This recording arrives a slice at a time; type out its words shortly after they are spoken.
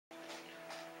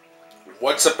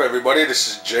What's up everybody, this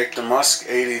is Jake the Musk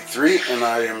 83 and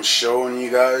I am showing you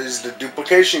guys the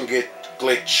duplication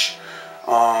glitch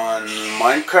on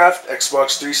Minecraft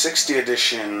Xbox 360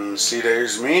 edition. See,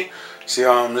 there's me. See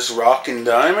how I'm just rocking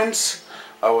diamonds?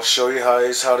 I will show you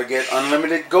guys how to get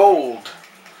unlimited gold.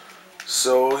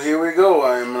 So here we go.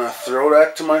 I'm going to throw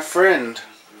that to my friend.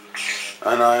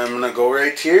 And I'm going to go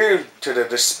right here to the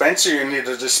dispenser. You need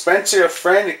a dispenser, a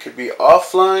friend. It could be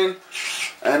offline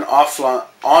and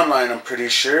online, I'm pretty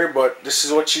sure. But this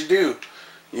is what you do.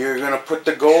 You're going to put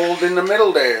the gold in the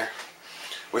middle there.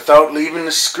 Without leaving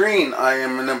the screen, I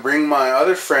am going to bring my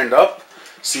other friend up.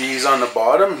 See, he's on the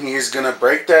bottom. He is going to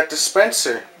break that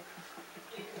dispenser.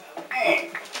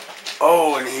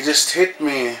 Oh, and he just hit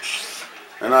me.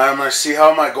 And I'm going to see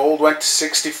how my gold went to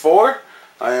 64.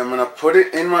 I am going to put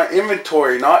it in my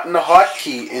inventory, not in the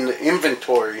hotkey, in the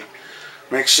inventory.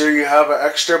 Make sure you have an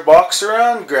extra box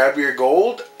around, grab your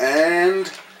gold,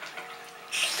 and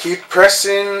keep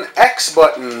pressing X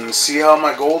button. See how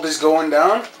my gold is going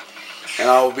down? And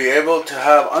I will be able to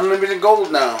have unlimited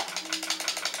gold now.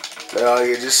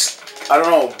 You just, I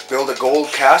don't know, build a gold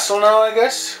castle now, I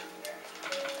guess?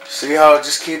 See how it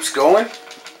just keeps going?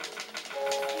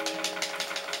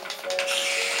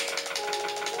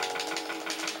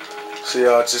 See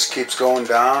how it just keeps going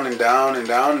down and down and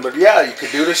down. But yeah, you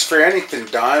could do this for anything.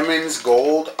 Diamonds,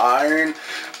 gold, iron.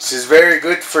 This is very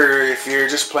good for if you're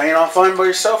just playing offline by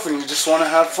yourself and you just want to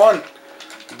have fun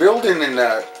building in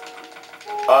that.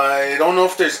 I don't know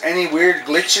if there's any weird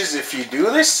glitches if you do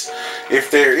this.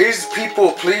 If there is,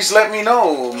 people, please let me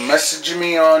know. Message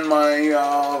me on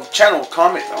my channel.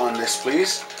 Comment on this,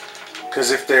 please.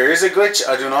 Because if there is a glitch,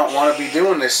 I do not want to be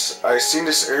doing this. I seen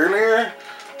this earlier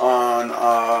on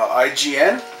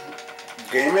IGN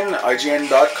Gaming,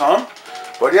 IGN.com.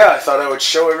 But yeah, I thought I would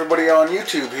show everybody on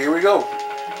YouTube. Here we go.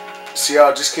 See how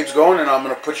it just keeps going, and I'm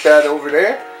going to put that over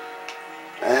there.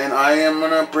 And I am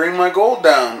going to bring my gold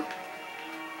down.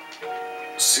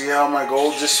 See how my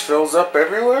gold just fills up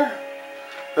everywhere?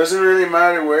 Doesn't really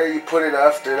matter where you put it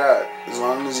after that, as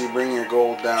long as you bring your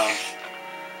gold down.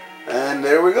 And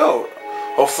there we go.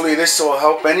 Hopefully this will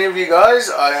help any of you guys.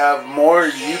 I have more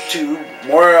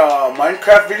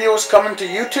Minecraft videos coming to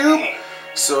YouTube.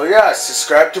 So yeah,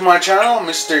 subscribe to my channel,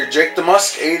 Mr. Jake the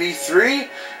Musk 83.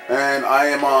 And I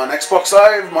am on Xbox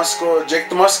Live, Jake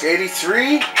the Musk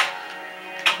 83.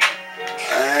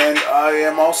 And I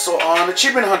am also on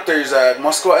Achievement Hunters at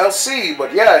Musco LC.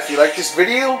 But yeah, if you like this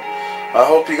video, I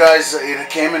hope you guys, it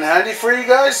came in handy for you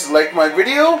guys. Like my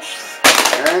video.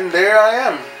 And there I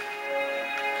am.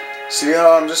 See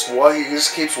how he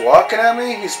just keeps walking at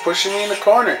me? He's pushing me in the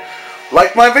corner.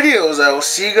 Like my videos. I will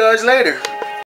see you guys later.